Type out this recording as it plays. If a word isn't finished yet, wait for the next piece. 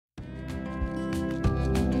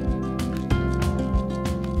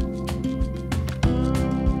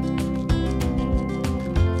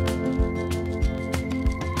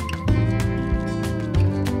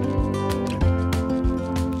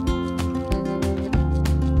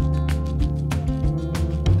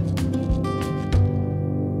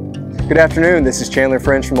Good afternoon, this is Chandler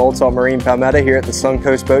French from Old Salt Marine Palmetto here at the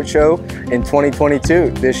Suncoast Boat Show in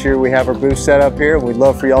 2022. This year we have our booth set up here. We'd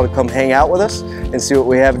love for y'all to come hang out with us and see what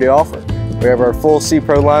we have to offer. We have our full Sea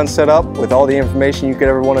Pro line set up with all the information you could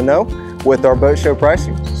ever want to know with our boat show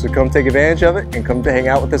pricing. So come take advantage of it and come to hang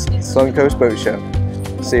out with us at the Suncoast Boat Show.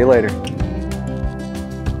 See you later.